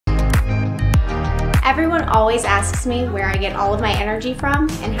Everyone always asks me where I get all of my energy from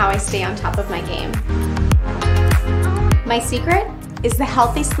and how I stay on top of my game. My secret is the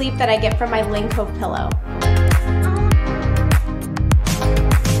healthy sleep that I get from my Lincove pillow.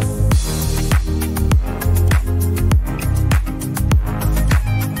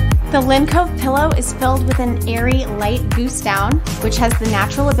 The Lincove pillow is filled with an airy, light Goose down, which has the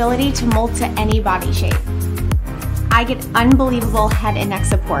natural ability to mold to any body shape. I get unbelievable head and neck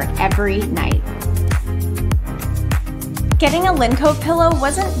support every night. Getting a Lincove pillow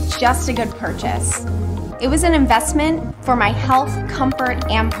wasn't just a good purchase. It was an investment for my health, comfort,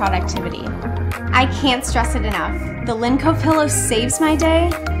 and productivity. I can't stress it enough. The Lincove pillow saves my day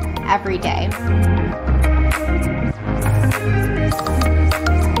every day.